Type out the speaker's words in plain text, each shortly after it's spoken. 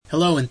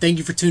Hello, and thank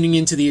you for tuning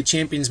in to the A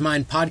Champion's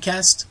Mind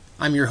podcast.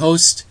 I'm your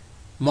host,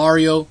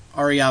 Mario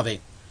Ariave.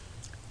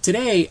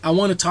 Today, I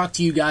want to talk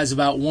to you guys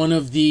about one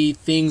of the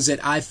things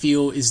that I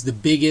feel is the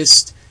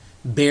biggest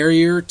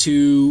barrier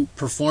to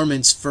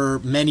performance for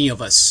many of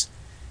us,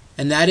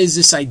 and that is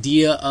this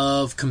idea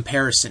of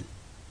comparison,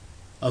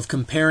 of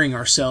comparing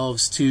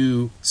ourselves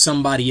to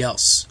somebody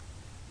else.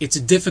 It's a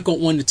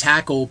difficult one to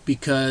tackle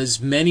because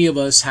many of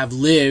us have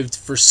lived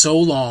for so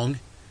long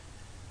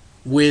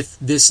with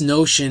this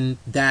notion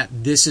that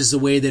this is the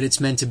way that it's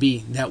meant to be,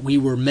 that we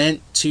were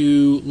meant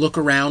to look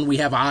around. We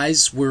have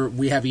eyes,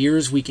 we have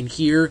ears, we can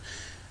hear.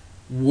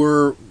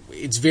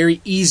 It's very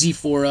easy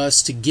for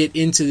us to get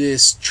into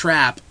this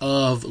trap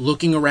of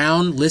looking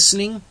around,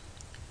 listening,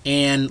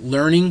 and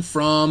learning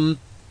from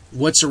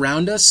what's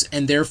around us,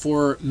 and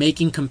therefore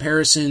making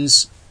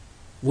comparisons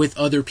with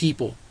other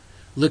people.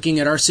 Looking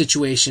at our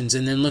situations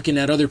and then looking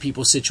at other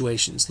people's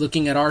situations,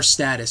 looking at our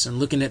status and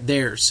looking at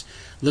theirs,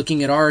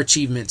 looking at our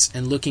achievements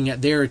and looking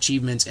at their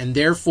achievements, and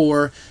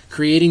therefore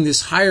creating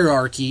this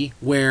hierarchy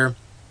where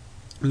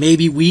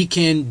maybe we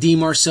can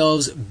deem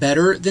ourselves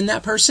better than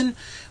that person,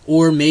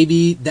 or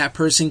maybe that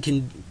person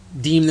can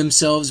deem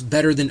themselves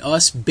better than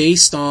us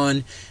based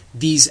on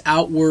these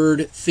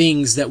outward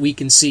things that we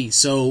can see.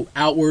 So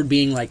outward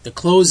being like the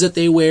clothes that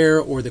they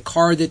wear, or the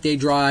car that they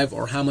drive,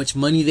 or how much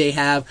money they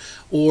have,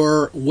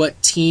 or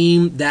what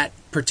team that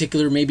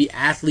particular maybe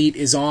athlete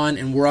is on,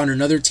 and we're on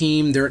another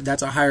team.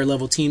 That's a higher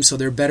level team, so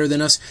they're better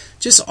than us.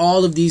 Just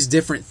all of these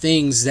different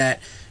things that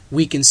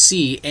we can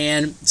see.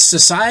 And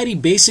society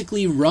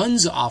basically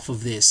runs off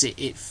of this.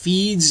 It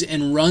feeds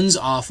and runs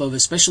off of,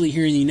 especially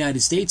here in the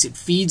United States, it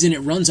feeds and it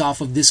runs off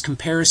of this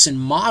comparison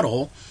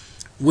model,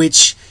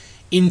 which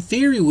in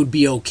theory would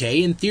be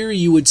okay. In theory,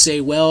 you would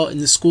say, well, in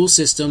the school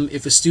system,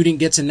 if a student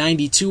gets a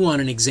 92 on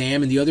an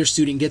exam and the other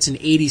student gets an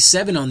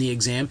 87 on the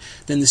exam,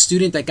 then the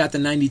student that got the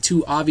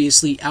 92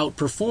 obviously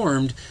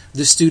outperformed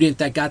the student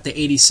that got the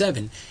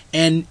 87.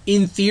 And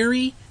in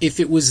theory, if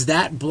it was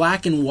that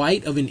black and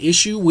white of an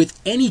issue with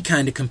any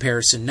kind of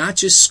comparison, not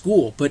just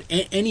school, but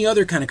any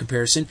other kind of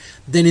comparison,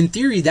 then in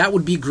theory, that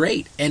would be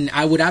great. And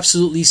I would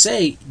absolutely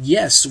say,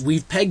 yes,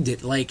 we've pegged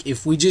it. Like,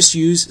 if we just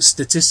use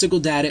statistical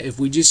data, if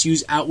we just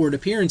use outward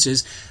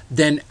appearances,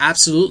 then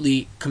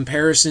absolutely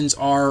comparisons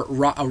are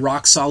a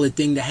rock solid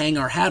thing to hang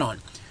our hat on.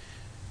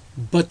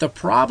 But the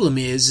problem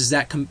is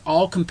that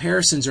all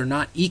comparisons are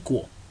not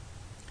equal.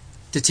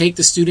 To take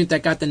the student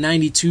that got the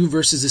 92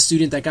 versus the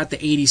student that got the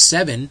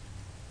 87,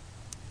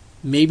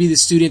 maybe the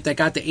student that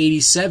got the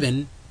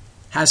 87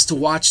 has to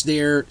watch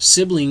their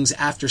siblings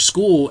after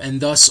school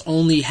and thus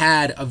only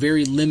had a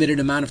very limited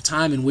amount of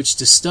time in which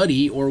to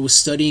study, or was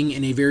studying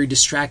in a very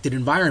distracted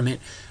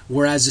environment,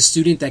 whereas the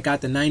student that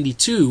got the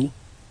 92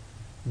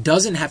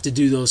 doesn't have to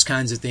do those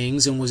kinds of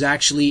things and was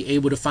actually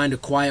able to find a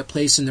quiet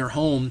place in their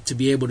home to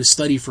be able to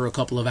study for a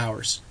couple of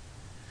hours.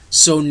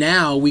 So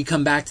now we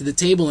come back to the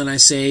table and I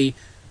say,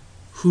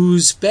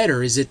 who's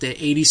better? Is it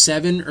the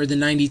 87 or the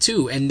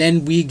 92? And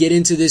then we get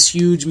into this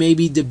huge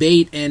maybe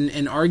debate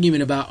and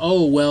argument about,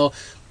 oh, well,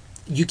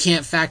 you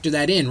can't factor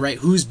that in, right?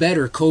 Who's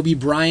better, Kobe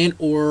Bryant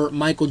or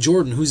Michael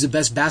Jordan? Who's the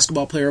best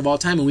basketball player of all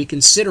time? And we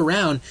can sit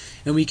around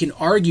and we can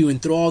argue and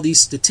throw all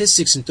these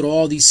statistics and throw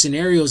all these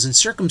scenarios and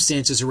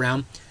circumstances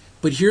around.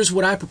 But here's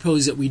what I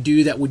propose that we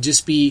do that would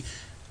just be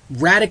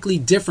radically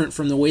different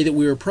from the way that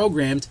we were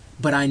programmed,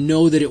 but I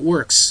know that it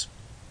works.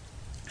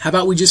 How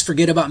about we just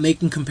forget about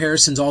making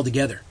comparisons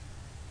altogether?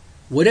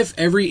 What if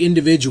every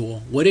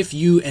individual, what if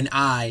you and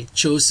I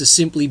chose to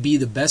simply be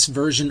the best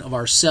version of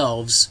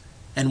ourselves?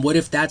 And what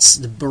if that's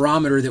the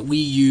barometer that we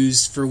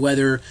use for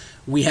whether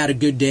we had a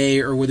good day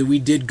or whether we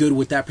did good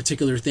with that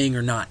particular thing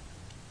or not?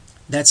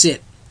 That's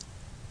it.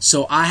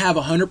 So I have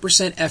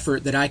 100%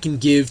 effort that I can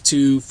give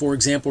to, for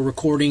example,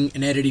 recording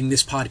and editing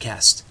this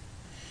podcast.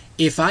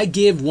 If I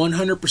give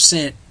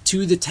 100%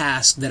 to the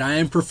task that I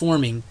am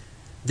performing,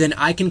 then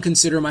I can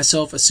consider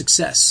myself a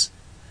success.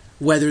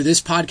 Whether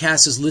this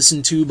podcast is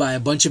listened to by a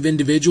bunch of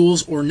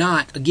individuals or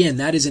not, again,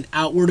 that is an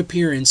outward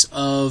appearance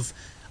of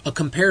a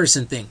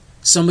comparison thing.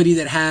 Somebody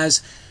that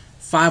has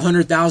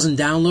 500,000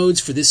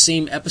 downloads for this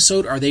same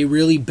episode, are they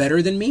really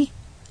better than me?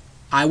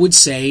 I would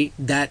say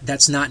that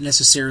that's not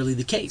necessarily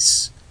the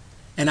case.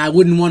 And I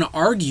wouldn't want to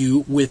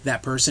argue with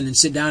that person and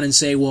sit down and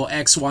say, well,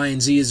 X, Y,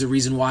 and Z is the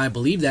reason why I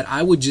believe that.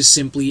 I would just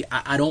simply,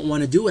 I don't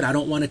want to do it. I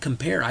don't want to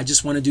compare. I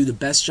just want to do the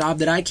best job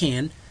that I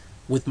can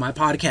with my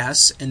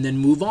podcasts and then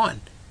move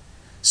on.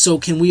 So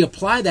can we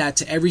apply that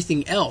to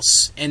everything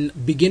else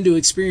and begin to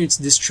experience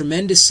this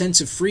tremendous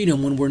sense of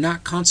freedom when we're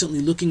not constantly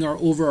looking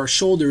over our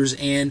shoulders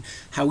and,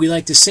 how we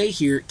like to say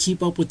here,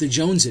 keep up with the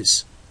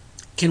Joneses?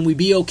 Can we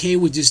be okay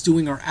with just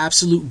doing our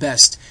absolute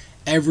best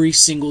every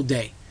single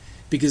day?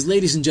 Because,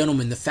 ladies and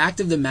gentlemen, the fact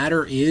of the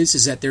matter is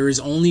that there is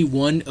only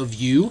one of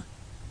you,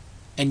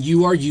 and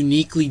you are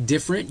uniquely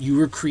different. You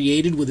were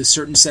created with a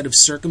certain set of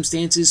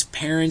circumstances,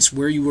 parents,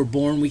 where you were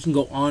born. We can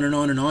go on and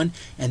on and on,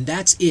 and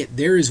that's it.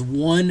 There is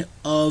one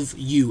of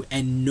you,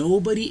 and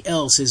nobody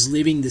else is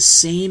living the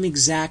same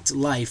exact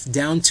life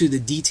down to the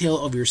detail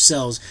of your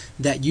cells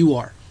that you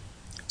are.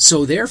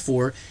 So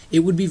therefore, it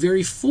would be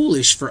very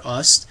foolish for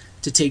us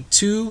to take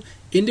two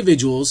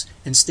individuals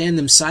and stand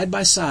them side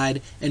by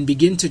side and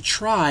begin to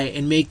try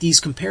and make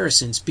these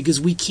comparisons, because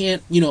we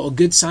can't. A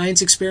good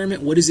science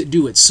experiment, what does it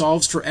do? It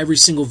solves for every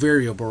single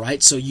variable,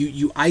 right? So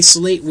you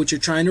isolate what you're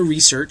trying to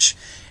research,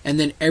 and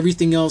then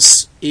everything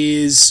else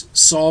is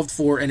solved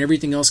for and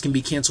everything else can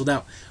be canceled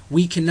out.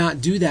 We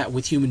cannot do that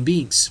with human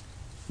beings.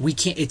 We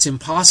can't. It's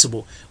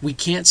impossible. We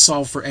can't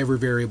solve for every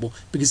variable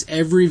because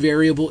every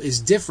variable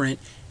is different,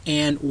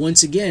 and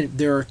once again,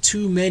 there are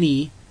too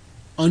many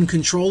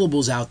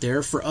uncontrollables out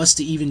there for us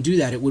to even do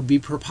that. It would be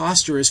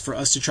preposterous for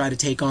us to try to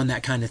take on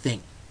that kind of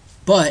thing.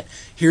 But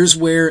here's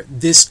where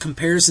this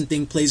comparison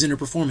thing plays into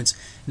performance.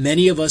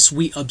 Many of us,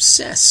 we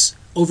obsess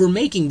over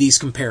making these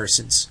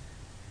comparisons.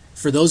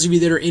 For those of you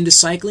that are into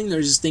cycling,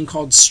 there's this thing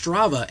called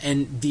Strava,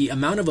 and the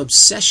amount of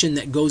obsession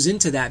that goes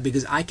into that,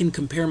 because I can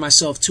compare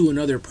myself to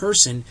another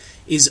person,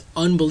 is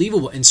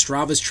unbelievable. And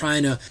Strava's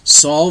trying to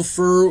solve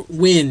for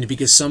wind,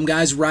 because some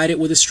guys ride it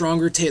with a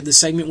stronger the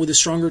segment with a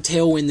stronger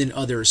tailwind than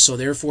others, so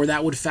therefore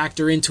that would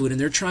factor into it.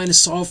 And they're trying to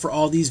solve for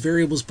all these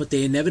variables, but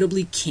they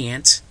inevitably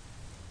can't.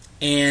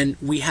 And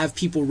we have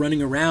people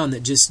running around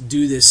that just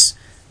do this.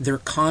 They're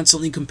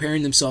constantly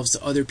comparing themselves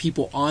to other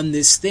people on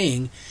this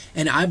thing,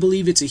 and I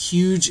believe it's a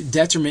huge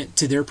detriment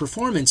to their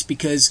performance,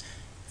 because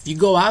if you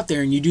go out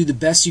there and you do the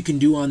best you can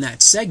do on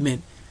that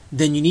segment,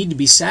 then you need to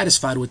be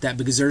satisfied with that,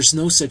 because there's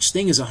no such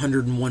thing as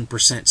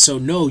 101%. So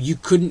no, you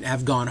couldn't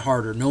have gone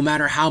harder, no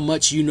matter how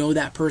much you know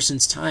that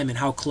person's time and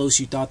how close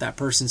you thought that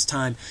person's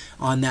time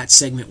on that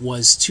segment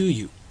was to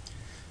you.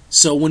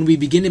 So when we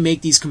begin to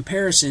make these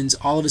comparisons,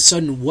 all of a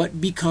sudden,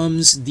 what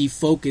becomes the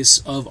focus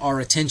of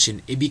our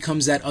attention? It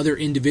becomes that other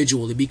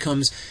individual. It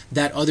becomes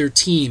that other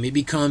team. It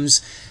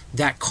becomes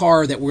that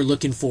car that we're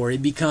looking for.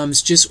 It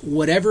becomes just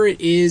whatever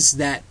it is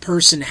that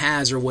person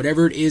has, or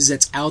whatever it is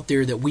that's out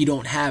there that we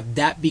don't have.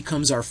 That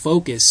becomes our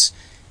focus.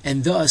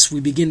 And thus, we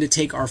begin to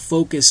take our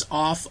focus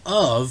off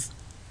of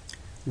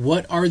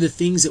what are the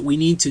things that we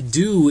need to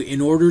do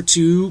in order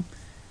to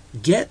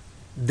get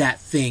that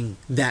thing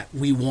that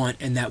we want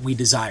and that we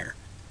desire.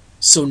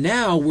 So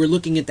now we're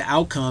looking at the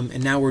outcome,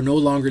 and now we're no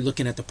longer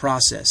looking at the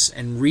process.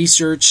 And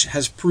research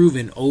has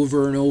proven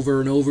over and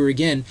over and over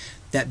again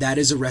that that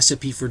is a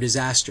recipe for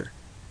disaster.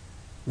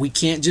 We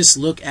can't just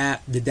look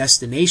at the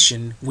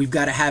destination. We've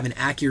got to have an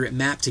accurate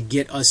map to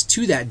get us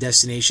to that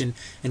destination.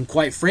 And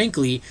quite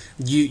frankly,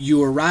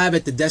 you arrive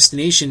at the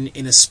destination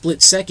in a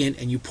split second,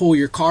 and you pull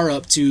your car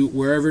up to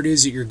wherever it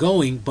is that you're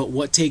going. But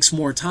what takes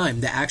more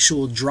time? The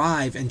actual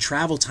drive and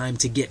travel time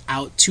to get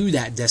out to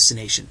that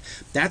destination.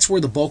 That's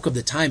where the bulk of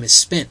the time is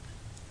spent.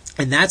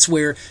 And that's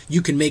where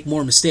you can make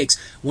more mistakes.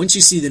 Once you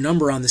see the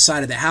number on the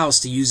side of the house,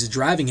 to use a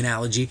driving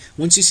analogy,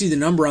 once you see the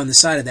number on the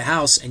side of the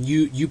house and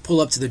you pull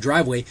up to the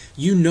driveway,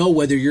 you know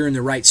whether you're in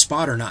the right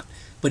spot or not.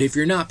 But if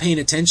you're not paying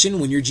attention,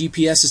 when your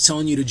GPS is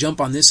telling you to jump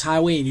on this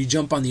highway and you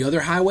jump on the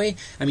other highway,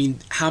 I mean,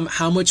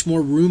 how much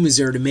more room is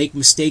there to make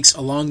mistakes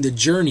along the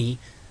journey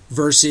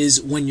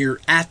versus when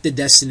you're at the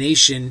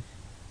destination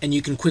and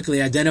you can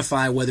quickly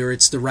identify whether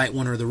it's the right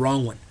one or the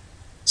wrong one?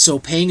 So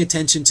paying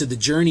attention to the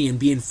journey and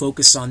being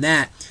focused on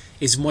that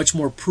is much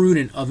more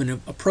prudent of an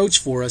approach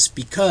for us,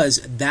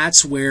 because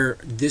that's where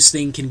this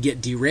thing can get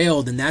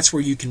derailed, and that's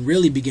where you can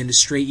really begin to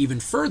stray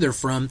even further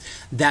from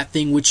that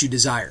thing which you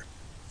desire.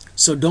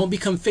 So don't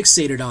become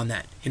fixated on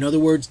that. In other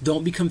words,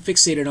 don't become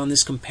fixated on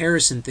this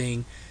comparison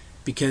thing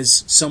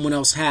because someone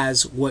else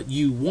has what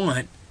you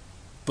want,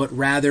 but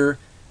rather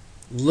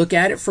look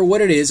at it for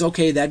what it is.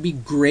 Okay, that'd be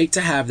great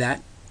to have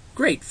that.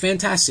 Great,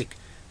 fantastic.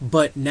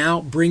 But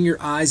now bring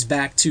your eyes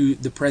back to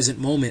the present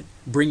moment.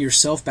 Bring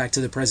yourself back to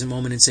the present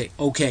moment and say,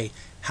 okay,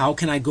 how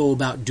can I go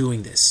about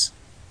doing this?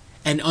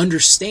 And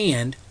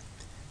understand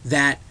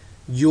that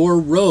your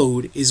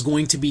road is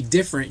going to be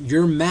different.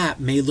 Your map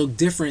may look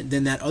different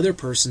than that other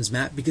person's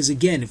map, because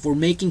again, if we're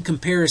making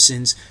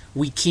comparisons,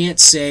 we can't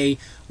say,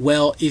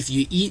 well, if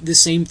you eat the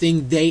same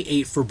thing they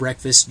ate for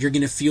breakfast, you're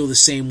going to feel the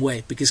same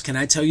way, because can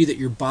I tell you that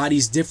your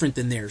body's different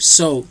than theirs?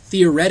 So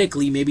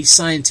theoretically, maybe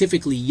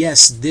scientifically,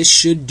 yes, this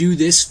should do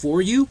this for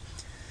you,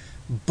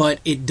 but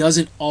it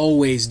doesn't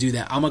always do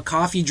that. I'm a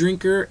coffee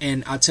drinker,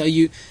 and I'll tell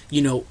you,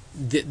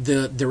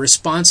 the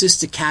responses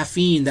to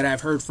caffeine that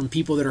I've heard from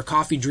people that are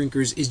coffee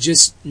drinkers is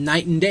just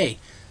night and day.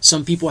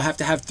 Some people have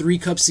to have 3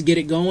 cups to get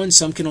it going.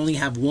 Some can only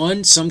have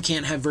 1. Some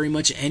can't have very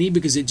much any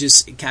because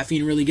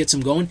caffeine really gets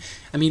them going.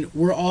 I mean,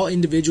 we're all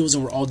individuals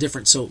and we're all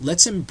different. So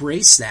let's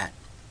embrace that.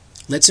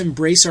 Let's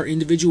embrace our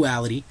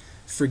individuality.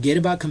 Forget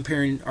about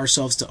comparing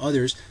ourselves to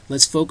others.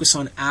 Let's focus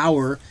on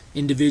our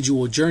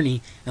individual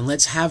journey, and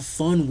let's have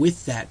fun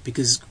with that,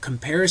 because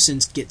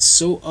comparisons get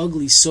so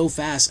ugly so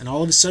fast, and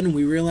all of a sudden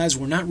we realize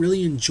we're not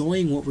really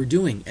enjoying what we're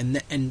doing.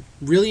 And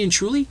really and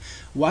truly,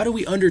 why do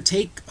we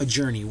undertake a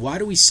journey? Why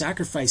do we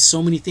sacrifice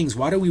so many things?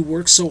 Why do we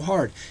work so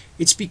hard?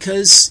 It's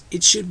because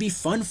it should be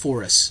fun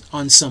for us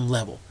on some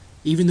level,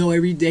 even though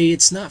every day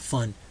it's not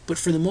fun, but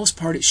for the most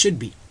part it should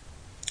be.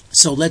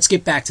 So let's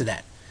get back to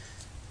that.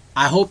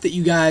 I hope that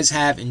you guys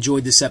have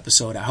enjoyed this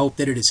episode. I hope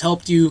that it has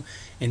helped you.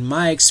 In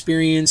my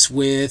experience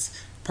with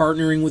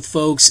partnering with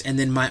folks, and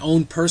then my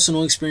own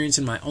personal experience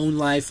in my own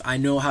life. I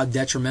know how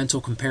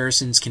detrimental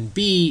comparisons can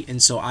be,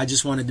 and so I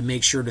just wanted to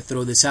make sure to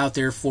throw this out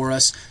there for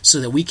us so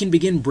that we can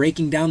begin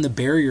breaking down the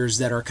barriers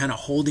that are kind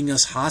of holding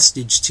us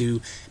hostage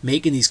to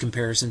making these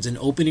comparisons and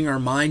opening our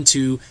mind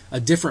to a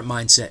different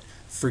mindset.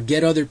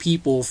 Forget other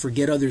people,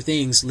 forget other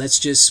things. Let's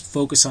just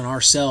focus on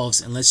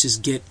ourselves and let's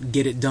just get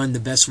it done the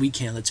best we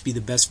can. Let's be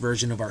the best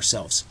version of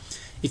ourselves.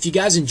 If you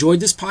guys enjoyed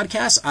this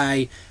podcast,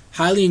 I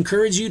highly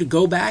encourage you to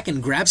go back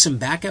and grab some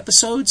back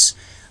episodes,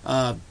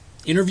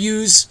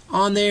 interviews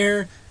on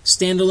there,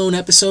 standalone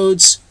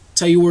episodes.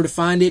 Tell you where to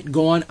find it.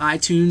 Go on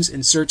iTunes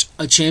and search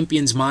A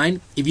Champion's Mind.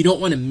 If you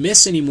don't want to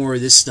miss any more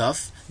of this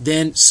stuff,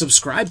 then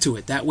subscribe to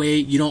it. That way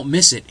you don't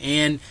miss it.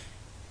 And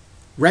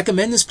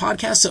recommend this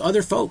podcast to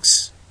other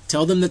folks.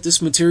 Tell them that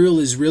this material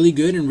is really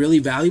good and really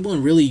valuable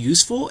and really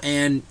useful,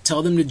 and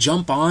tell them to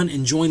jump on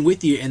and join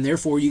with you, and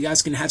therefore you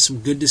guys can have some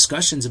good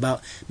discussions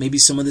about maybe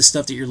some of the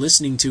stuff that you're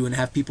listening to and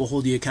have people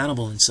hold you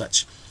accountable and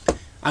such.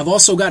 I've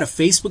also got a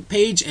Facebook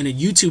page and a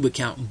YouTube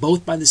account,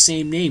 both by the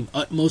same name,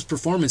 Utmost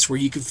Performance, where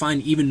you can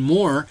find even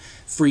more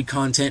free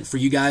content for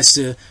you guys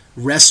to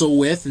wrestle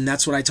with, and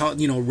that's what I taught.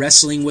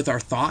 Wrestling with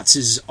our thoughts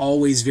is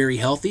always very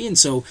healthy, and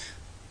so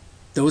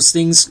those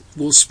things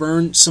will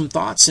spur some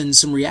thoughts and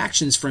some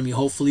reactions from you,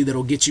 hopefully,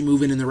 that'll get you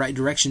moving in the right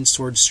directions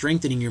towards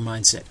strengthening your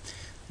mindset.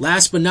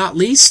 Last but not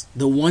least,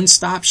 the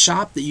one-stop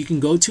shop that you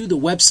can go to, the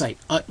website,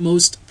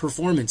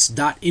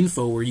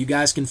 utmostperformance.info, where you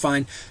guys can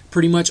find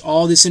pretty much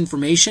all this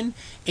information,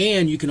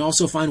 and you can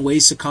also find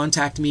ways to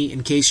contact me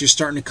in case you're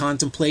starting to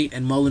contemplate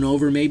and mulling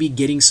over maybe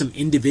getting some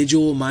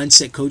individual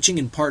mindset coaching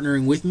and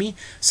partnering with me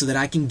so that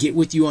I can get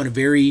with you on a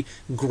very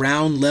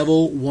ground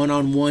level,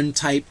 one-on-one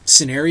type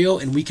scenario,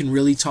 and we can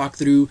really talk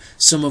through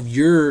some of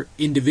your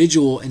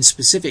individual and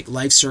specific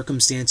life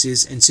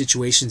circumstances and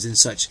situations and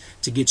such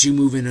to get you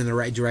moving in the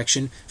right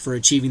direction for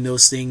achieving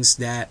those things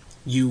that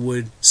you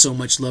would so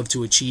much love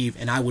to achieve,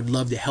 and I would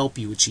love to help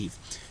you achieve.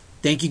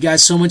 Thank you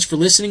guys so much for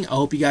listening. I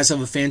hope you guys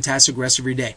have a fantastic rest of your day.